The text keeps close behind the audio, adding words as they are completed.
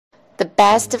the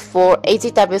best for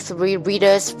AZW3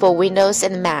 readers for Windows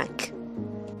and Mac.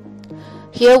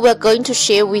 Here we're going to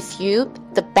share with you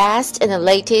the best and the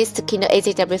latest Kindle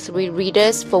AZW3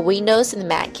 readers for Windows and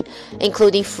Mac,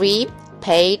 including free,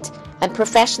 paid, and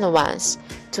professional ones,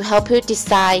 to help you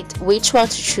decide which one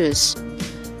to choose.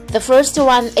 The first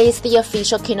one is the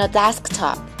official Keno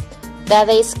desktop, that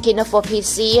is Keno for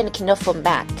PC and Keno for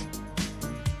Mac.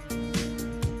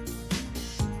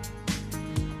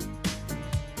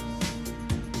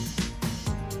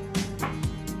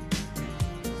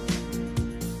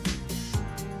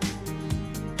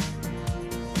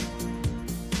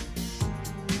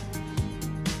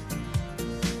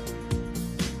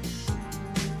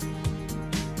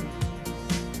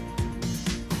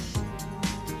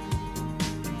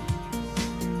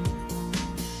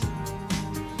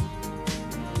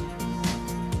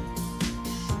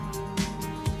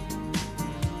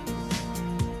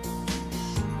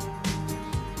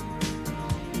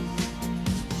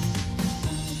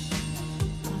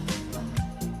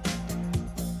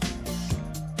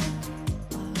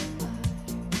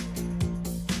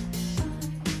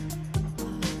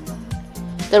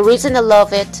 The reason I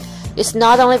love it is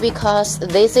not only because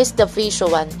this is the official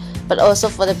one, but also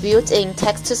for the built-in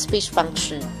text-to-speech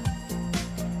function.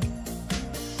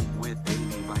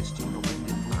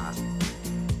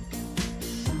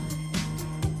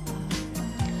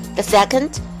 The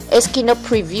second is Kindle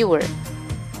Previewer.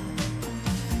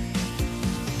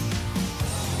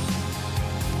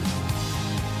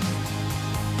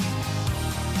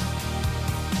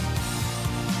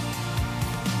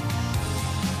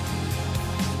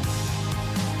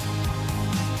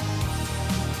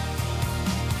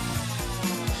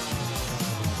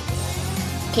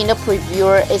 Kindle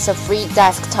Previewer is a free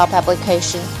desktop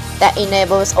application that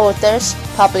enables authors,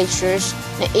 publishers,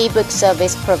 and eBook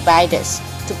service providers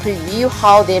to preview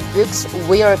how their books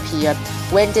will appear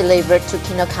when delivered to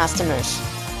Kindle customers.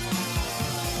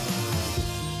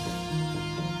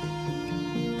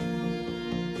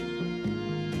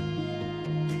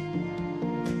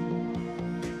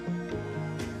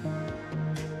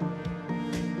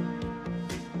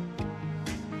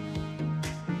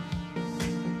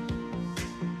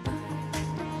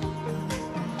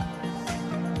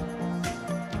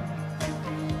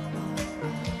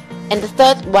 And the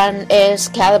third one is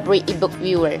Calibre eBook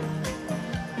Viewer.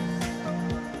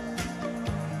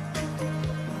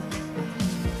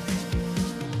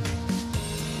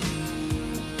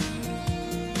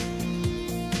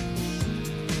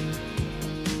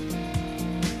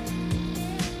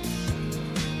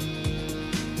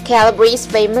 Calibre is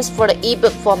famous for the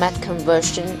eBook format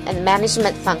conversion and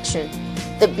management function.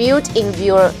 The built-in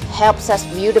viewer helps us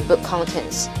view the book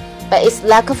contents, but its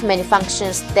lack of many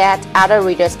functions that other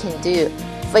readers can do.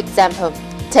 For example,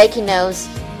 taking notes,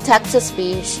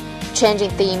 text-to-speech, changing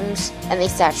themes, and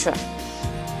etc.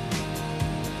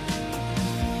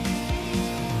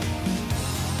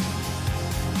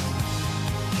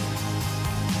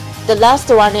 The last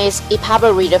one is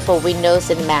ePub Reader for Windows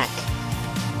and Mac.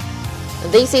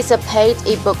 This is a paid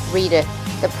ebook reader.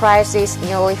 The price is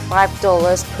nearly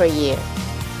 $5 per year.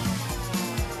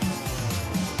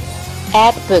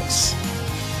 Add books.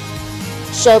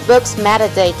 Show books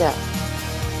metadata.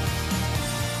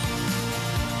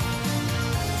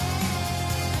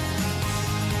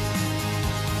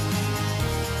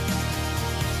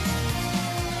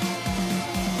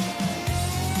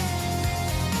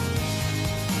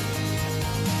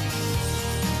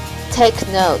 Take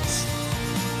notes.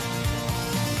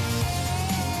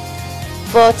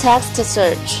 For text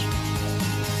search.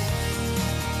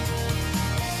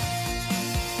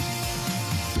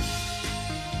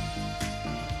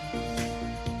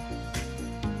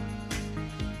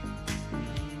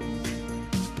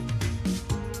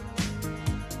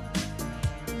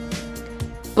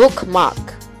 Bookmark.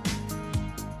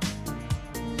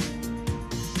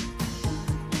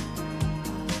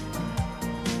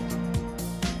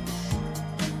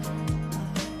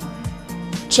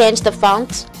 Change the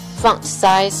font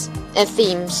size, and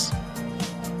themes.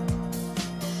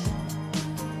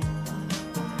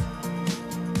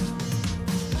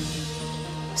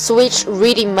 Switch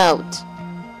reading mode.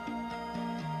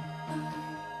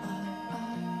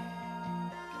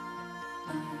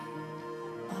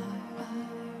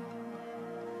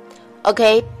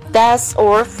 Okay, that's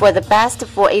all for the best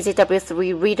for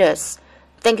AZW3 readers.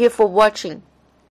 Thank you for watching.